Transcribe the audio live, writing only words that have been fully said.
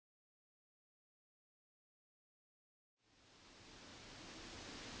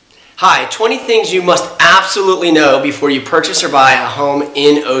Hi, 20 things you must absolutely know before you purchase or buy a home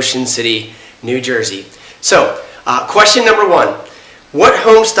in Ocean City, New Jersey. So, question number one, what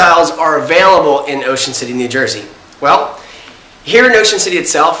home styles are available in Ocean City, New Jersey? Well, here in Ocean City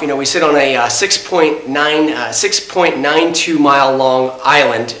itself, we sit on a 6.92 mile long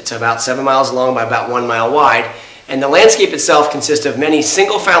island. It's about 7 miles long by about 1 mile wide. And the landscape itself consists of many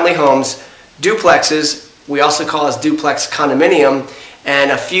single family homes, duplexes, we also call this duplex condominium,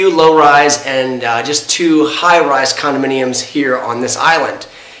 and a few low-rise and just 2 high-rise condominiums here on this island.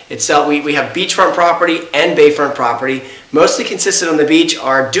 We have beachfront property and bayfront property. Mostly consisted on the beach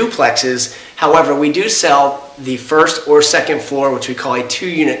are duplexes. However, we do sell the first or second floor, which we call a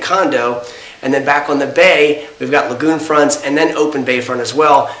 2-unit condo. And then back on the bay, we've got lagoon fronts and then open bayfront as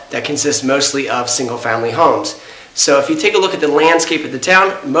well that consists mostly of single-family homes. So if you take a look at the landscape of the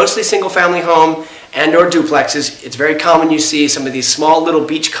town, mostly single-family home and or duplexes. It's very common you see some of these small little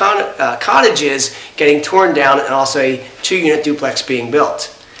beach cottages getting torn down and also a 2-unit duplex being built.